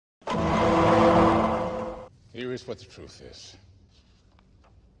here is what the truth is.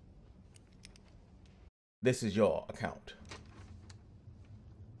 This is your account.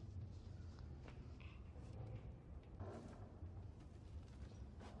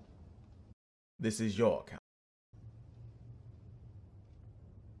 This is your account.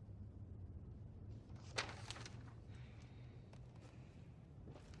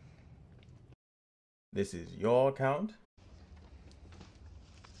 This is your account.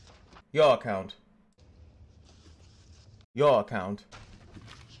 Your account. Your account.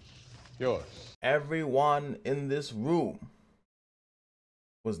 Yours. Everyone in this room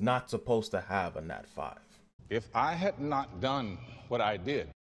was not supposed to have a Nat 5. If I had not done what I did,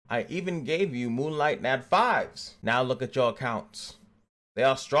 I even gave you Moonlight Nat 5s. Now look at your accounts. They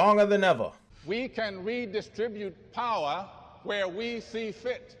are stronger than ever. we can redistribute power where we see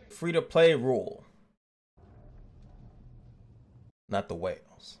fit. Free to play rule. Not the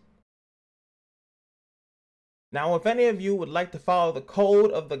whales. Now, if any of you would like to follow the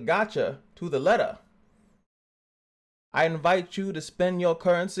code of the gacha to the letter, I invite you to spend your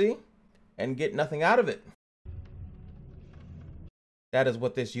currency and get nothing out of it. That is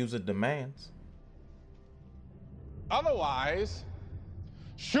what this user demands. Otherwise,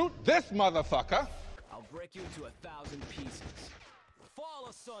 shoot this motherfucker. I'll break you into 1,000 pieces. Fall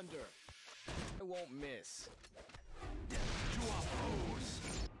asunder. I won't miss. Death to our foes.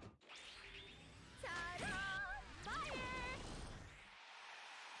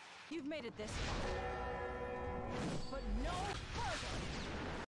 You've made it this far, but no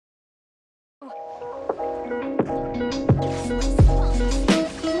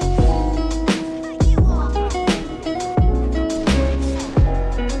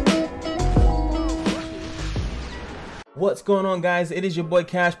What's going on, guys? It is your boy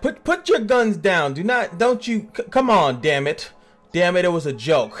Cash. Put your guns down. Don't you come on, damn it. Damn it, it was a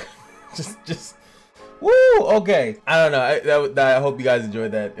joke. just woo, okay. I don't know. I hope you guys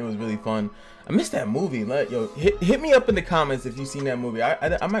enjoyed that. It was really fun. I missed that movie. Yo, hit me up in the comments if you've seen that movie.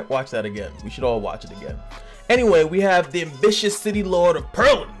 I might watch that again. We should all watch it again. Anyway, we have the ambitious city lord of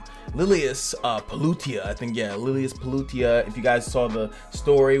Perlin, Lilias Palutia. I think, yeah, Lilias Palutia. If you guys saw the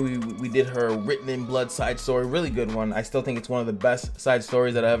story, we did her Written in Blood side story. Really good one. I still think it's one of the best side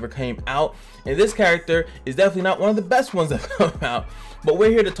stories that ever came out. And this character is definitely not one of the best ones that come out. But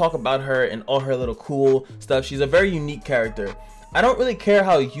we're here to talk about her and all her little cool stuff. She's a very unique character. I don't really care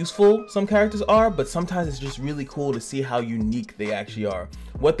how useful some characters are, but sometimes it's just really cool to see how unique they actually are.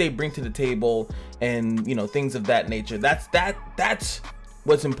 What they bring to the table and, you know, things of that nature. That's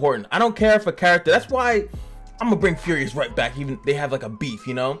what's important. I don't care if a character, that's why I'm gonna bring Furious right back, even they have like a beef,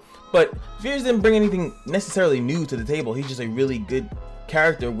 you know? But Furious didn't bring anything necessarily new to the table. He's just a really good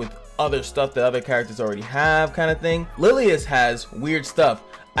character with other stuff that other characters already have, kind of thing. Lilias has weird stuff.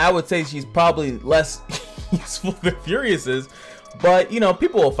 I would say she's probably less useful than Furious is, but you know,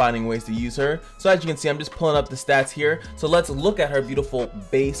 people are finding ways to use her. So as you can see, I'm just pulling up the stats here. So let's look at her beautiful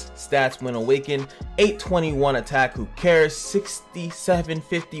base stats when awakened. 821 attack, who cares?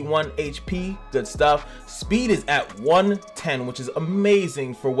 6751 HP, good stuff. Speed is at 110, which is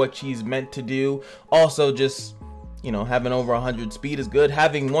amazing for what she's meant to do. Also, just, you know, having over 100 speed is good.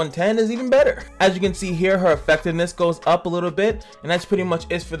 Having 110 is even better. As you can see here, her effectiveness goes up a little bit, and that's pretty much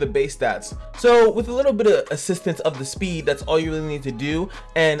it for the base stats. So with a little bit of assistance of the speed, that's all you really need to do.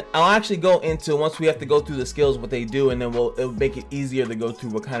 And I'll actually go into, once we have to go through the skills, what they do, and then it'll make it easier to go through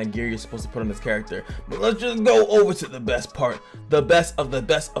what kind of gear you're supposed to put on this character. But let's just go over to the best part. The best of the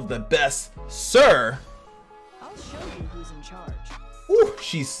best of the best, sir. I'll show you who's in charge. Ooh,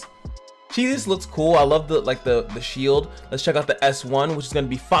 she just looks cool. I love the shield. Let's check out the S1, which is going to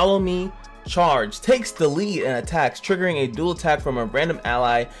be Follow Me Charge. Takes the lead and attacks, triggering a dual attack from a random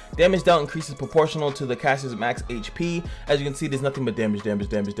ally. Damage dealt increases proportional to the caster's max HP. As you can see, there's nothing but damage.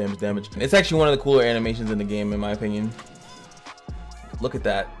 It's actually one of the cooler animations in the game, in my opinion. Look at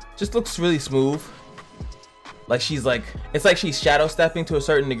that. Just looks really smooth. Like it's like she's shadow stepping to a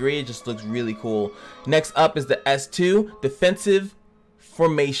certain degree. It just looks really cool. Next up is the S2, Defensive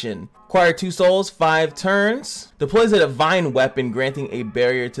Formation. Acquire 2 souls, 5 turns. Deploys a divine weapon, granting a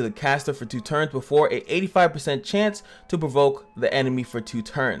barrier to the caster for 2 turns before a 85% chance to provoke the enemy for 2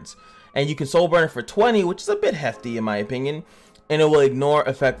 turns. And you can soul burn it for 20, which is a bit hefty in my opinion. And it will ignore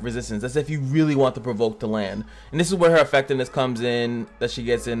effect resistance. That's if you really want the provoke to land. And this is where her effectiveness comes in, that she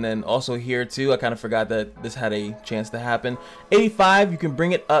gets in. And also here too, I kind of forgot that this had a chance to happen. 85, you can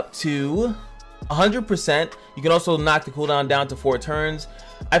bring it up to 100%. You can also knock the cooldown down to 4 turns.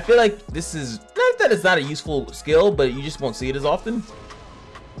 I feel like this is not that it's not a useful skill, but you just won't see it as often.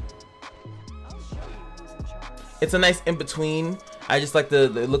 It's a nice in between. I just like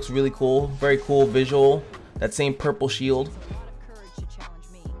it looks really cool, very cool visual. that same purple shield. A lot of courage to challenge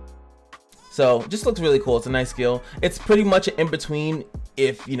me. So just looks really cool. It's a nice skill. It's pretty much in between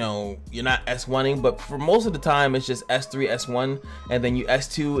if you know you're not S1ing, but for most of the time it's just S3, S1, and then you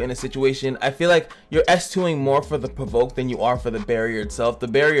S2 in a situation. I feel like you're S2ing more for the provoke than you are for the barrier itself. The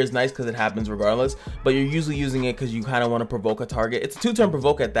barrier is nice because it happens regardless, but you're usually using it because you kind of want to provoke a target. It's a 2-turn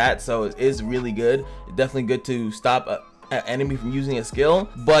provoke at that, so it is really good. It's definitely good to stop an enemy from using a skill,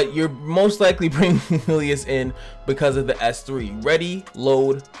 but you're most likely bringing Lilias in because of the S3. Ready,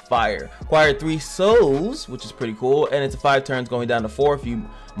 load, fire. Acquire 3 souls, which is pretty cool, and it's 5 turns going down to 4 if you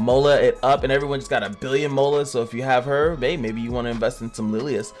mola it up, and everyone just got 1 billion molas, so if you have her, maybe you want to invest in some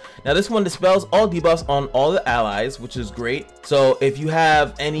Lilias. Now this one dispels all debuffs on all the allies, which is great. So if you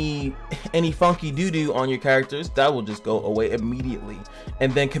have any funky doo-doo on your characters, that will just go away immediately.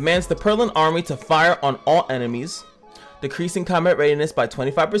 And then commands the Perlin army to fire on all enemies, decreasing combat readiness by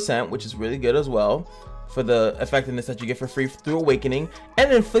 25%, which is really good as well for the effectiveness that you get for free through awakening,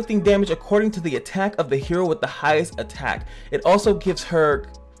 and inflicting damage according to the attack of the hero with the highest attack. It also gives her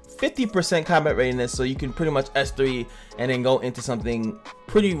 50% combat readiness, so you can pretty much S3 and then go into something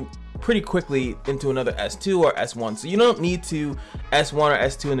pretty quickly into another S2 or S1. So you don't need to S1 or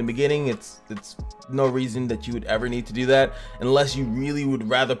S2 in the beginning. It's no reason that you would ever need to do that unless you really would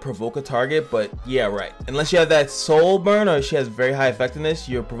rather provoke a target. But yeah, right, unless you have that soul burn or she has very high effectiveness,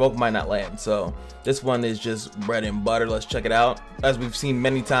 your provoke might not land. So this one is just bread and butter. Let's check it out, as we've seen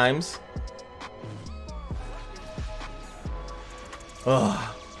many times.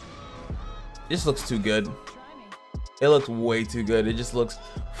 Ugh, this looks too good. It looks way too good. It just looks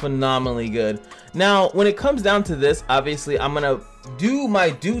phenomenally good. Now, when it comes down to this, obviously, I'm gonna do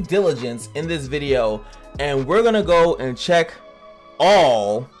my due diligence in this video, and we're gonna go and check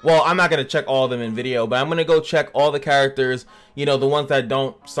all, well, I'm not gonna check all of them in video, but I'm gonna go check all the characters, you know, the ones that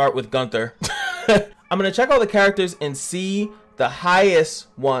don't start with Gunther. I'm gonna check all the characters and see the highest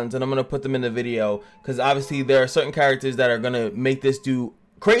ones, and I'm gonna put them in the video, because obviously there are certain characters that are gonna make this do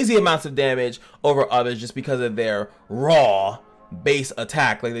crazy amounts of damage over others just because of their raw base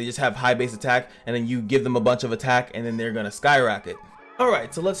attack. Like, they just have high base attack, and then you give them a bunch of attack, and then they're gonna skyrocket.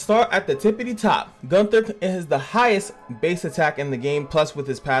 Alright, so let's start at the tippity top. Gunther is the highest base attack in the game, plus with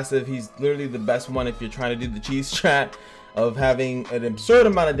his passive, he's literally the best one if you're trying to do the cheese strat of having an absurd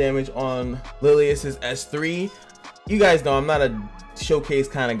amount of damage on Lilias's S3. You guys know I'm not a showcase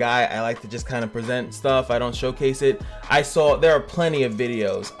kind of guy. I like to just kind of present stuff. I don't showcase it. There are plenty of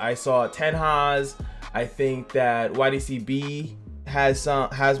videos. I saw Tenhaz. I think that YDCB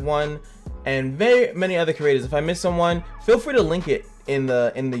has one, and very many other creators. If I miss someone, feel free to link it in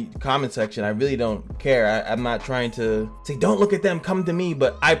the comment section. I really don't care. I'm not trying to say don't look at them, come to me,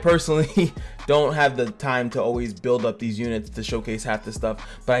 but I personally don't have the time to always build up these units to showcase half the stuff,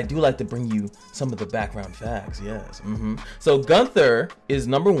 but I do like to bring you some of the background facts. Yes. So Gunther is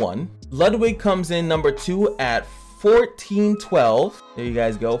number 1. Ludwig comes in number 2 at 1412. There you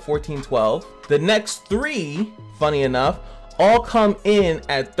guys go, 1412. The next 3, funny enough, all come in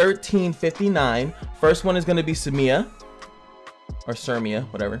at 1359. First one is going to be Sumia, or Sirmia,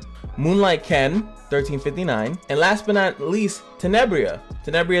 whatever. Moonlight Ken, 1359. And last but not least, Tenebria.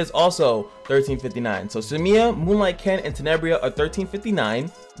 Tenebria is also 1359. So Sumia, Moonlight Ken, and Tenebria are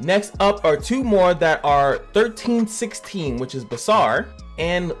 1359. Next up are 2 more that are 1316, which is Basar,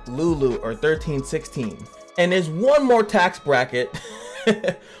 and Lulu, or 1316. And there's one more tax bracket.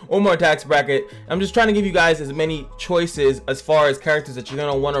 One more tax bracket. I'm just trying to give you guys as many choices as far as characters that you're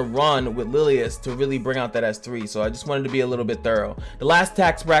gonna want to run with Lilias to really bring out that S3. So I just wanted to be a little bit thorough. The last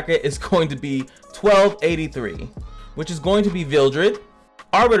tax bracket is going to be 1283, which is going to be Vildred,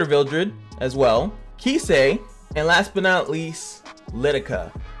 Arbiter Vildred as well, Kisei, and last but not least,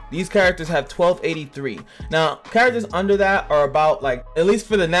 Lidica. These characters have 1283. Now, characters under that are about, like, at least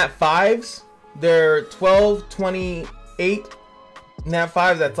for the Nat 5s, they're 1228. Nat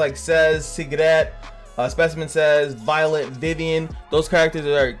 5, that's like Says, Sigret, Specimen Says, Violet, Vivian. Those characters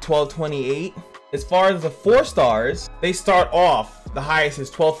are 1228. As far as the 4 stars, they start off, the highest is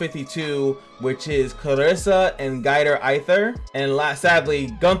 1252, which is Clarissa and Guider Aether. And sadly,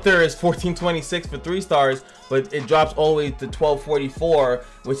 Gunther is 1426 for 3 stars, but it drops all the way to 1244,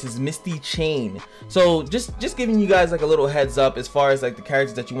 which is Misty Chain. So just giving you guys like a little heads up as far as like the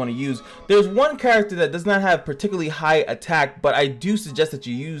characters that you want to use. There's one character that does not have particularly high attack, but I do suggest that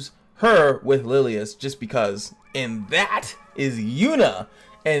you use her with Lilias just because, and that is Yuna.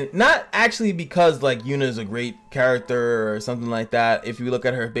 And not actually because like Yuna is a great character or something like that. If you look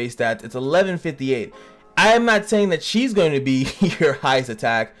at her base stats, it's 1158. I am not saying that she's going to be your highest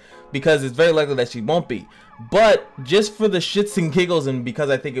attack, because it's very likely that she won't be. But just for the shits and giggles and because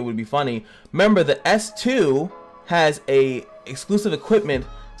I think it would be funny, remember the S2 has a exclusive equipment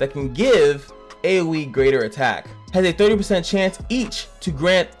that can give AoE greater attack. Has a 30% chance each to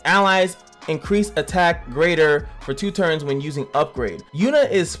grant allies increase attack greater for 2 turns when using upgrade. Yuna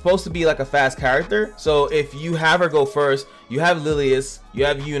is supposed to be like a fast character, so if you have her go first, you have Lilias, you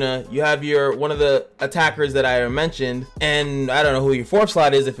have Yuna, you have your one of the attackers that I mentioned, and I don't know who your 4th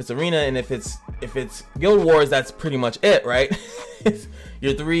slot is if it's arena, and if it's Guild Wars, that's pretty much it, right?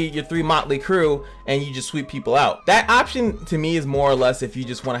 your three motley crew, and you just sweep people out. That option to me is more or less if you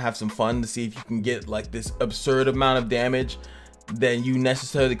just want to have some fun to see if you can get like this absurd amount of damage that you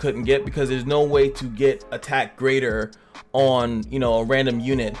necessarily couldn't get, because there's no way to get attack greater on, you know, a random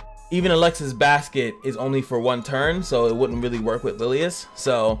unit. Even Alexa's basket is only for 1 turn, so it wouldn't really work with Lilias.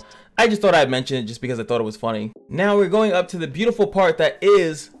 So I just thought I'd mention it just because I thought it was funny. Now we're going up to the beautiful part that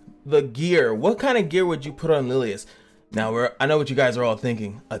is the gear. What kind of gear would you put on Lilias? Now I know what you guys are all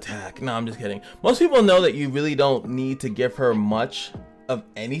thinking. Attack. No, I'm just kidding. Most people know that you really don't need to give her much of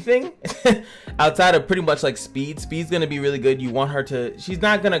anything outside of pretty much like speed. Speed's gonna be really good. You want her to, she's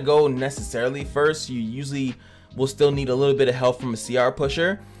not gonna go necessarily first. You usually will still need a little bit of help from a CR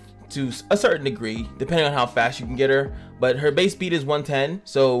pusher to a certain degree, depending on how fast you can get her. But her base speed is 110,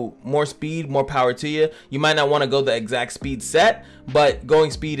 so more speed, more power to you. You might not want to go the exact speed set, but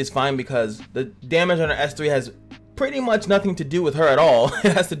going speed is fine because the damage on her S3 has pretty much nothing to do with her at all.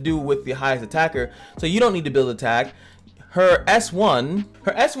 It has to do with the highest attacker, so you don't need to build attack. Her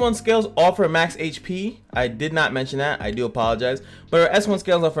S1 scales offer max HP. I did not mention that, I do apologize. But her S1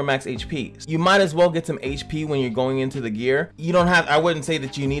 scales offer max HP. You might as well get some HP when you're going into the gear. You don't have, I wouldn't say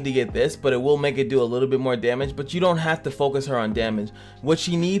that you need to get this, but it will make it do a little bit more damage, but you don't have to focus her on damage. What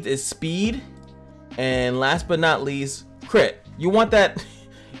she needs is speed, and last but not least, crit. You want that,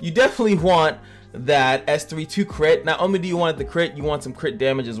 you definitely want that S3 to crit. Not only do you want it to crit, you want some crit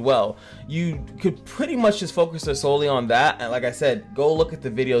damage as well. You could pretty much just focus her solely on that, and like I said, go look at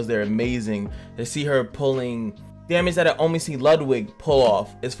the videos, they're amazing to see her pulling damage that I only see Ludwig pull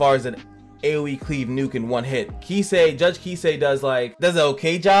off as far as an AoE cleave nuke in 1 hit. Judge Kisei does an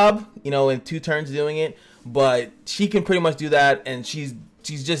okay job, you know, in 2 turns doing it, but she can pretty much do that, and she's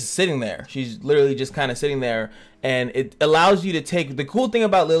just sitting there. She's literally just kind of sitting there, and it allows you to take, the cool thing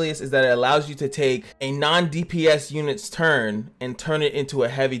about Lilias is that it allows you to take a non-DPS unit's turn and turn it into a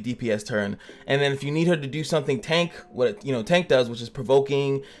heavy DPS turn. And then if you need her to do something tank, what tank does, which is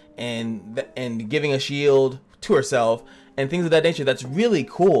provoking and giving a shield to herself and things of that nature, that's really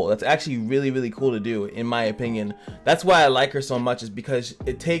cool. That's actually really cool to do, in my opinion. That's why I like her so much, is because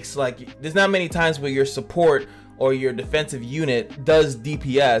it takes, like, there's not many times where your support or your defensive unit does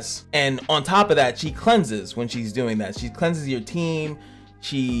DPS, and on top of that, she cleanses when she's doing that. She cleanses your team,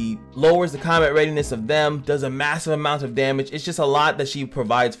 she lowers the combat readiness of them, does a massive amount of damage. It's just a lot that she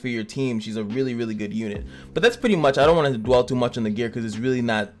provides for your team. She's a really good unit. But that's pretty much, I don't want to dwell too much on the gear because it's really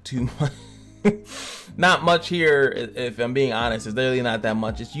not too much. Not much here, if I'm being honest. It's literally not that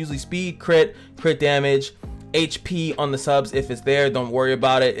much. It's usually speed, crit damage, HP on the subs. If it's there, don't worry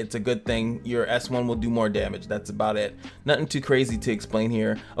about it. It's a good thing. Your S1 will do more damage. That's about it. Nothing too crazy to explain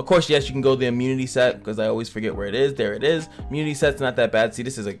here. Of course, yes, you can go the immunity set, because I always forget where it is. There it is. Immunity set's not that bad. See,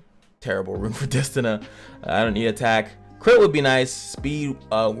 this is a terrible room for Destina. I don't need attack. Crit would be nice. Speed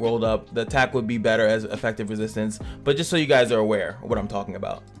rolled up. The attack would be better as effective resistance. But just so you guys are aware of what I'm talking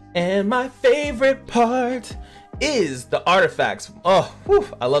about. And my favorite part is the artifacts. Oh, whew,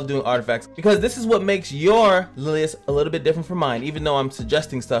 I love doing artifacts, because this is what makes your Lilias a little bit different from mine, even though I'm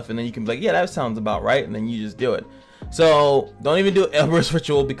suggesting stuff and then you can be like, yeah, that sounds about right, and then you just do it. So don't even do Elber's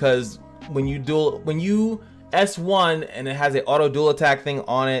Ritual, because when you S1 and it has an auto dual attack thing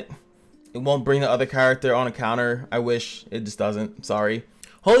on it, it won't bring the other character on a counter. I wish it just doesn't. Sorry.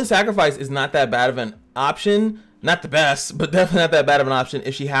 Holy Sacrifice is not that bad of an option. Not the best, but definitely not that bad of an option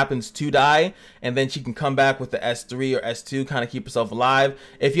if she happens to die, and then she can come back with the S3 or S2, kind of keep herself alive.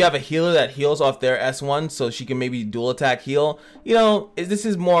 If you have a healer that heals off their S1, so she can maybe dual attack heal, you know, this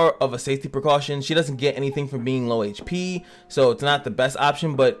is more of a safety precaution. She doesn't get anything from being low HP, so it's not the best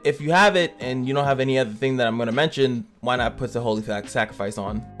option. But if you have it and you don't have any other thing that I'm going to mention, why not put the Holy Sacrifice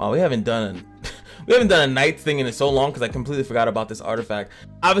on? Wow, we haven't done a night thing in so long, because I completely forgot about this artifact.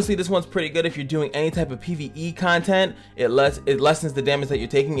 Obviously, this one's pretty good if you're doing any type of PvE content. It lessens the damage that you're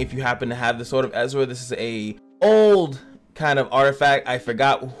taking if you happen to have the Sword of Ezra. This is a old kind of artifact. I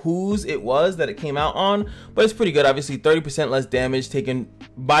forgot whose it was that it came out on, but it's pretty good. Obviously, 30% less damage taken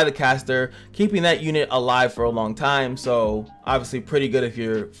by the caster, keeping that unit alive for a long time. So obviously pretty good if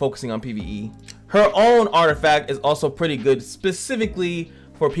you're focusing on PvE. Her own artifact is also pretty good, specifically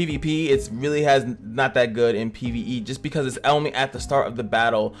for PvP, it really has not that good in PvE, just because it's only at the start of the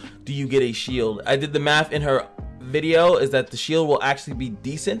battle do you get a shield. I did the math in her video, is that the shield will actually be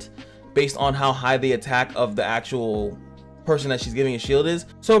decent based on how high the attack of the actual person that she's giving a shield is.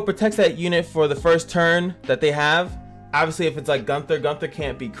 So it protects that unit for the first turn that they have. Obviously, if it's like Gunther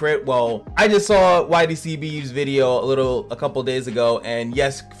can't be crit. Well, I just saw YDCBU's video a couple days ago, and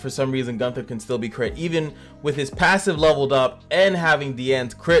yes, for some reason Gunther can still be crit, even with his passive leveled up and having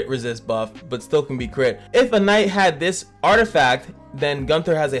Diane's crit resist buff, but still can be crit. If a knight had this artifact, then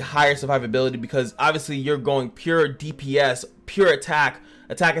Gunther has a higher survivability, because obviously you're going pure DPS, pure attack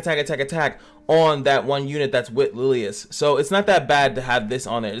on that one unit that's with Lilias. So it's not that bad to have this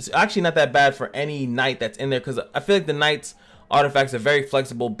on there. It's actually not that bad for any knight that's in there, because I feel like the knight's artifacts are very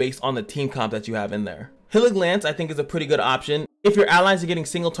flexible based on the team comp that you have in there. Hillig Lance I think is a pretty good option. If your allies are getting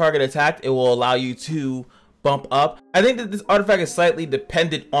single target attacked, it will allow you to bump up. I think that this artifact is slightly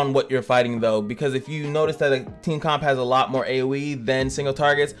dependent on what you're fighting though, because if you notice that a team comp has a lot more AoE than single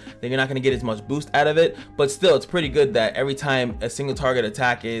targets, then you're not going to get as much boost out of it. But still, it's pretty good that every time a single target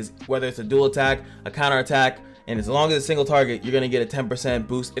attack is, whether it's a dual attack, a counter attack, and as long as it's a single target, you're going to get a 10%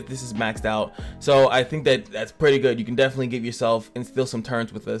 boost if this is maxed out. So I think that that's pretty good. You can definitely give yourself and steal some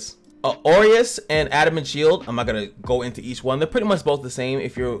turns with this. Aureus and Adamant Shield, I'm not going to go into each one. They're pretty much both the same.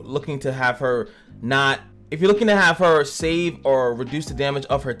 If you're looking to have her save or reduce the damage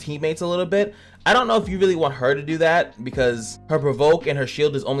of her teammates a little bit, I don't know if you really want her to do that, because her provoke and her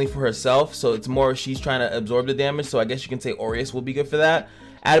shield is only for herself, so it's more she's trying to absorb the damage. So I guess you can say Aureus will be good for that.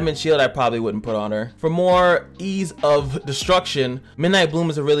 Adamant Shield I probably wouldn't put on her. For more ease of destruction, Midnight Bloom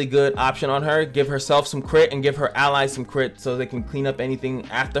is a really good option on her. Give herself some crit and give her allies some crit so they can clean up anything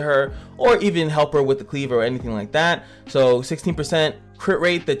after her, or even help her with the cleaver or anything like that. So 16% crit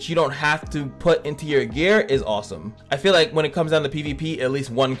rate that you don't have to put into your gear is awesome. I feel like when it comes down to PvP, at least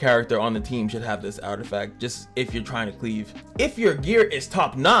one character on the team should have this artifact, just if you're trying to cleave. If your gear is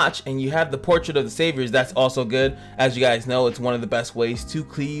top notch and you have the Portrait of the Saviors, that's also good. As you guys know, it's one of the best ways to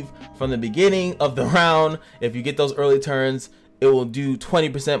cleave from the beginning of the round. If you get those early turns, it will do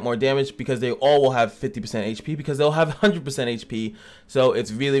 20% more damage, because they all will have 50% HP, because they'll have 100% HP. So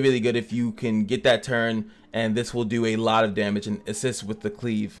it's really, really good if you can get that turn, and this will do a lot of damage and assist with the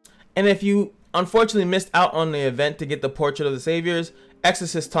cleave. And if you unfortunately missed out on the event to get the Portrait of the Saviors,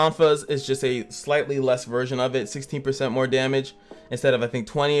 Exorcist Tonfas is just a slightly less version of it, 16% more damage instead of I think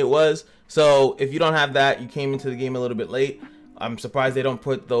 20 it was. So if you don't have that, you came into the game a little bit late. I'm surprised they don't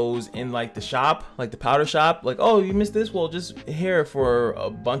put those in like the shop, like the powder shop. Like, oh, you missed this? Well, just here for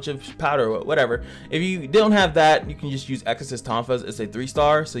a bunch of powder, whatever. If you don't have that, you can just use Exorcist Tonfas. It's a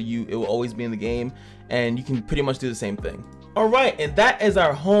 3-star, so it will always be in the game, and you can pretty much do the same thing. All right, and that is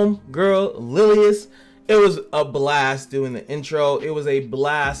our home girl, Lilias. It was a blast doing the intro. It was a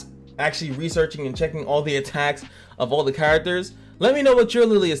blast actually researching and checking all the attacks of all the characters. Let me know what your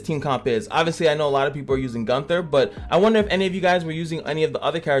Lilias team comp is. Obviously, I know a lot of people are using Gunther, but I wonder if any of you guys were using any of the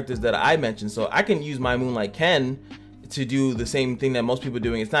other characters that I mentioned. So I can use my Moonlight Ken to do the same thing that most people are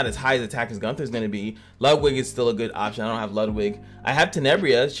doing. It's not as high as attack as Gunther's going to be. Ludwig is still a good option. I don't have Ludwig. I have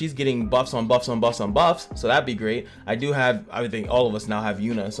Tenebria. She's getting buffs on buffs on buffs on buffs, so that'd be great. I do have, I think all of us now have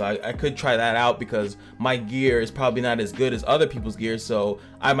Yuna, so I could try that out, because my gear is probably not as good as other people's gear, so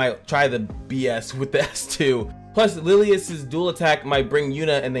I might try the BS with the S2. Plus, Lilias's dual attack might bring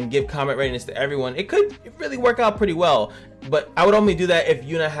Yuna and then give combat readiness to everyone. It could really work out pretty well, but I would only do that if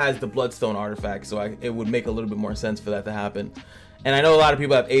Yuna has the Bloodstone artifact, so it would make a little bit more sense for that to happen. And I know a lot of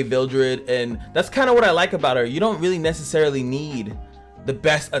people have A Vildred, and that's kind of what I like about her. You don't really necessarily need the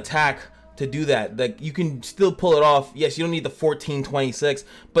best attack to do that. Like, you can still pull it off. Yes, you don't need the 1426,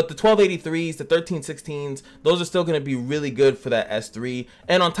 but the 1283s, the 1316s, those are still going to be really good for that S3.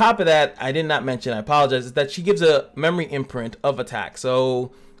 And on top of that, I did not mention, I apologize, is that she gives a memory imprint of attack.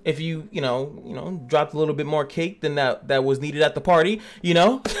 So if you dropped a little bit more cake than that was needed at the party,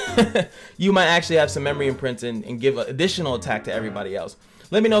 you might actually have some memory imprints and give additional attack to everybody else.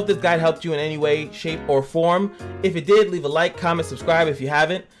 Let me know if this guide helped you in any way, shape, or form. If it did, leave a like, comment, subscribe if you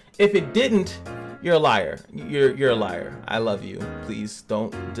haven't. If it didn't, you're a liar. You're a liar. I love you. Please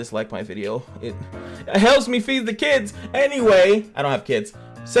don't dislike my video. It helps me feed the kids. Anyway, I don't have kids.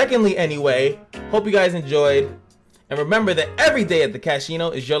 Secondly, anyway, hope you guys enjoyed. And remember that every day at the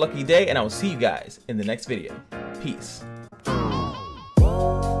Kashino is your lucky day, and I will see you guys in the next video. Peace.